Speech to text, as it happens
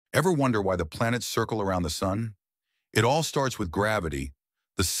Ever wonder why the planets circle around the sun? It all starts with gravity.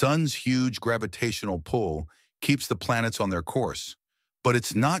 The sun's huge gravitational pull keeps the planets on their course. But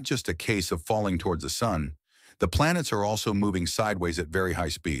it's not just a case of falling towards the sun. The planets are also moving sideways at very high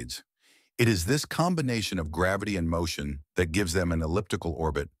speeds. It is this combination of gravity and motion that gives them an elliptical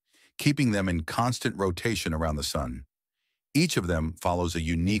orbit, keeping them in constant rotation around the sun. Each of them follows a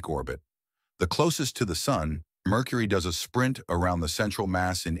unique orbit. The closest to the sun, Mercury, does a sprint around the central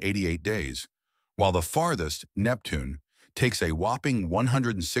mass in 88 days, while the farthest, Neptune, takes a whopping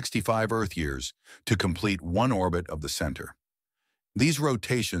 165 Earth years to complete one orbit of the center. These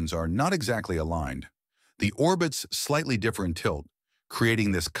rotations are not exactly aligned. The orbits slightly differ in tilt,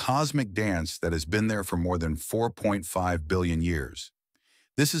 creating this cosmic dance that has been there for more than 4.5 billion years.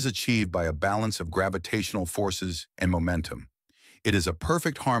 This is achieved by a balance of gravitational forces and momentum. It is a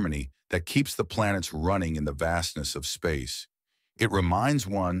perfect harmony that keeps the planets running in the vastness of space. It reminds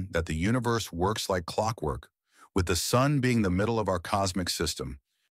one that the universe works like clockwork, with the sun being the middle of our cosmic system,